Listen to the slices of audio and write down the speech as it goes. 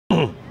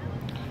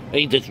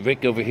Hey, this is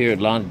Rick over here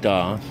at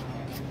Landa,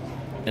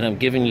 and I'm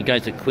giving you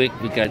guys a quick.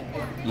 We got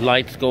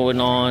lights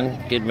going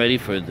on, getting ready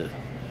for the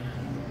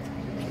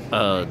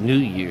New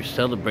Year's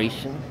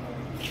celebration.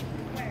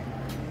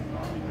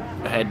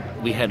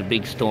 We had a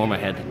big storm. I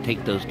had to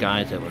take those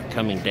guys that were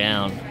coming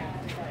down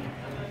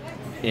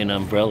in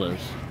umbrellas.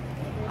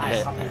 I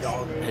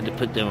had to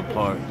put them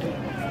apart.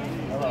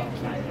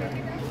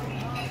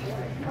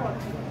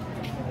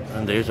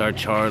 And there's our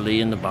Charlie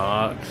in the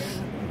box.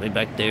 Way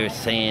back there is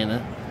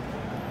Santa.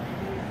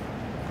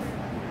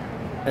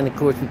 And of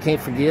course, we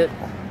can't forget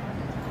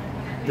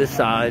this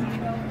side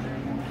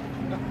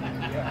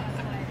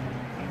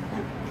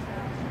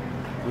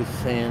with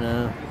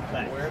Santa.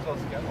 Where's those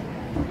going?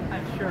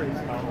 I'm sure he's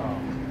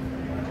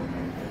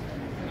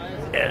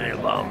And they're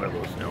longer,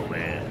 little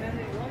snowman.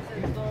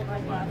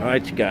 All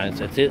right, you guys,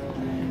 that's it.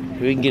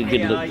 We can get a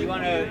good look. You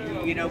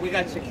wanna, we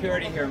got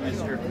security here,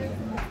 mister.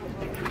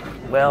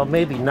 Well,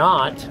 maybe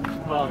not.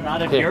 Well,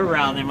 not if you're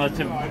around.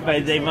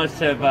 They must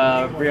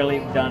have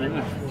really done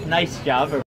a nice job.